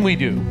 What can we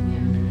do?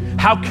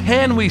 How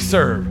can we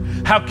serve?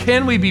 How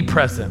can we be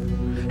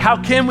present? How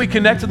can we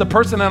connect to the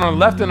person on our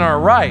left and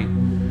our right?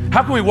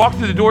 How can we walk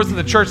through the doors of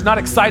the church not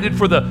excited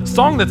for the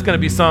song that's going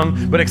to be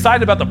sung, but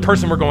excited about the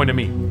person we're going to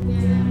meet?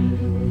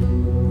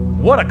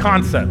 What a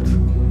concept,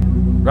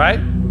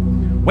 right?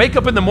 Wake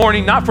up in the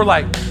morning not for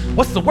like,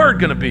 what's the word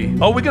going to be?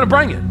 Oh, we're going to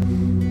bring it.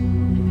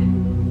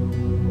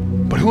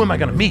 But who am I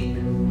going to meet?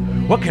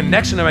 What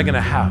connection am I going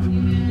to have?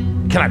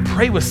 Can I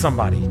pray with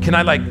somebody? Can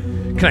I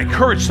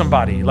encourage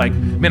somebody? Like,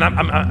 man,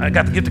 I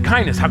got the gift of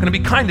kindness. How can I be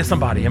kind to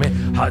somebody? I mean,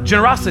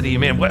 generosity.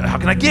 Man, how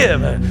can I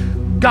give?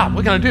 God,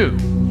 what can I do?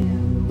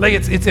 Like,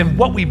 it's in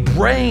what we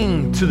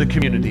bring to the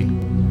community,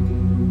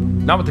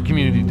 not what the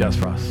community does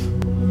for us.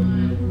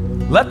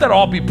 Let that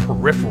all be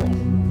peripheral.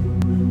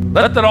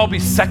 Let that all be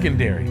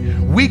secondary.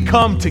 We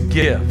come to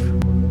give.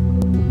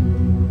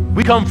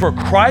 We come for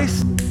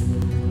Christ.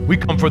 We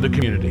come for the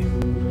community.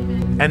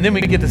 And then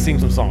we get to sing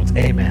some songs.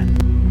 Amen.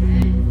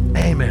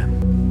 Amen.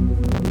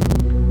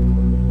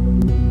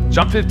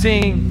 John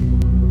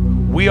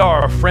 15, we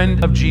are a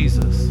friend of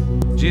Jesus.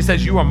 Jesus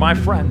says, you are my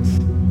friends.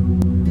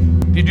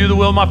 If you do the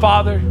will of my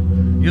Father,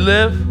 you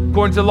live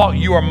according to the law,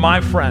 you are my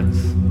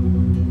friends.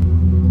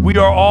 We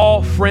are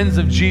all friends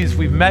of Jesus.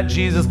 We've met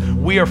Jesus.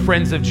 We are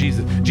friends of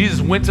Jesus. Jesus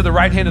went to the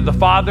right hand of the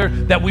Father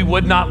that we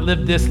would not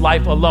live this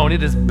life alone.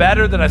 It is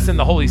better that I send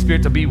the Holy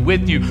Spirit to be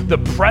with you, the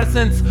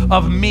presence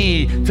of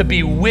me to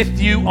be with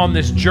you on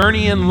this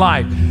journey in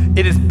life.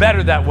 It is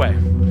better that way,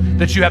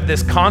 that you have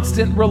this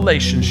constant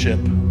relationship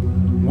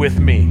with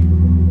me.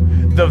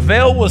 The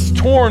veil was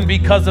torn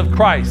because of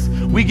Christ.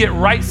 We get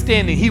right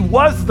standing. He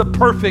was the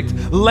perfect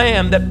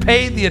lamb that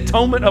paid the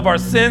atonement of our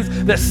sins,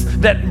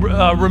 that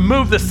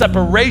removed the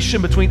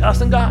separation between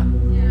us and God.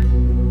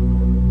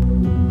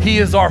 He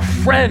is our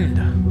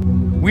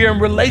friend. We are in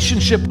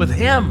relationship with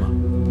him.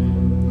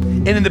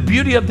 And in the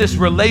beauty of this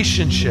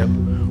relationship,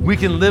 we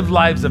can live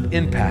lives of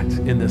impact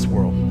in this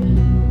world.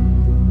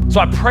 So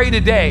I pray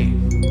today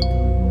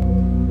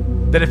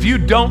that if you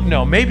don't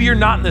know, maybe you're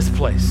not in this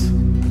place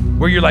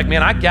where you're like,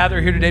 man, I gather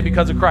here today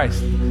because of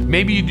Christ.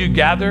 Maybe you do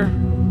gather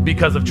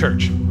because of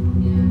church.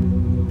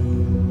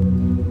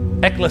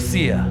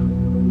 Ecclesia,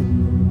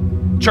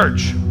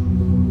 church.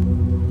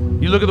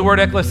 You look at the word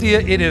ecclesia,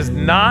 it is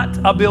not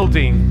a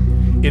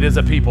building, it is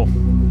a people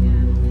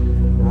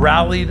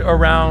rallied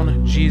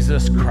around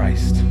Jesus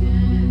Christ.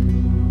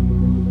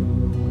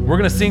 We're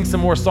gonna sing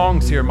some more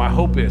songs here. My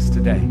hope is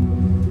today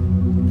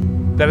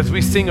that as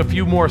we sing a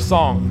few more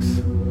songs,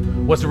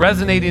 what's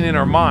resonating in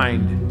our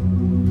mind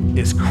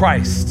is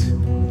Christ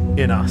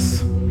in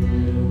us.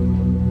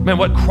 Man,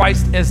 what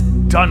Christ has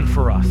done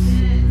for us,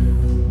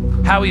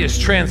 how he has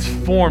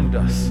transformed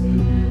us.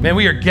 Man,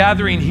 we are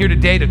gathering here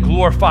today to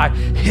glorify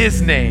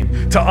his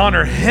name, to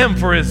honor him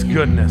for his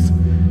goodness.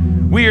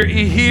 We are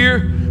here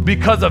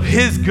because of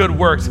his good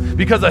works,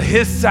 because of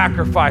his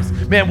sacrifice.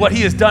 Man, what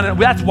he has done,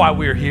 that's why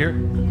we're here.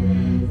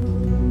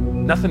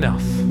 Nothing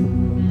else.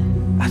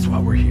 That's why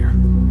we're here.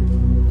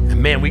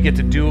 And man, we get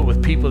to do it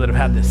with people that have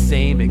had the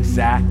same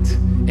exact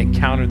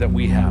encounter that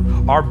we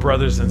have. Our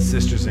brothers and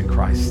sisters in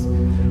Christ.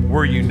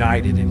 We're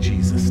united in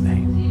Jesus'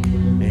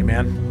 name.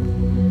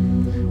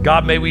 Amen.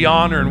 God, may we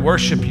honor and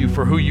worship you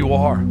for who you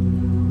are.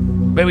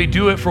 May we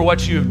do it for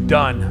what you've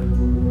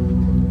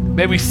done.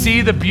 May we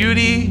see the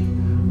beauty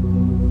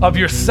of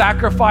your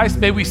sacrifice.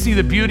 May we see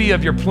the beauty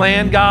of your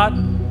plan, God.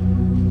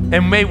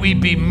 And may we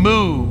be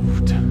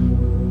moved.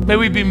 May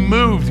we be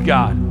moved,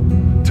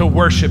 God, to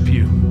worship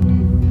you.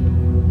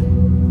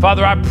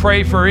 Father, I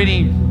pray for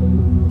any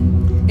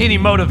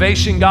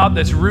motivation, God,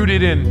 that's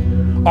rooted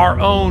in our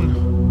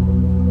own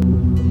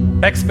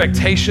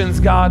expectations,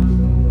 God.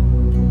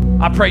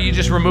 I pray you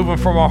just remove them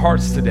from our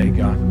hearts today,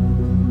 God.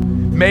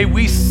 May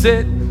we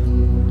sit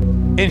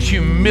in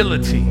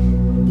humility,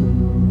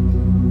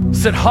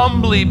 sit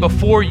humbly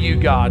before you,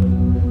 God,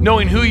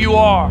 knowing who you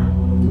are,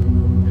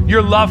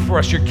 your love for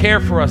us, your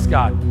care for us,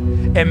 God.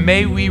 And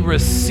may we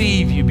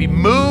receive you, be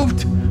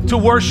moved to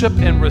worship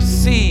and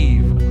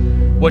receive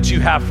what you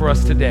have for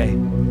us today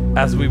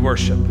as we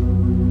worship.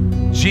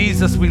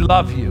 Jesus, we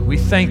love you. We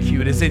thank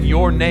you. It is in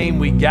your name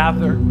we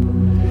gather.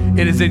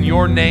 It is in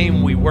your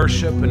name we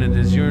worship, and it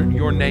is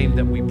your name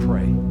that we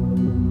pray.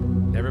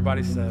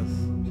 Everybody says...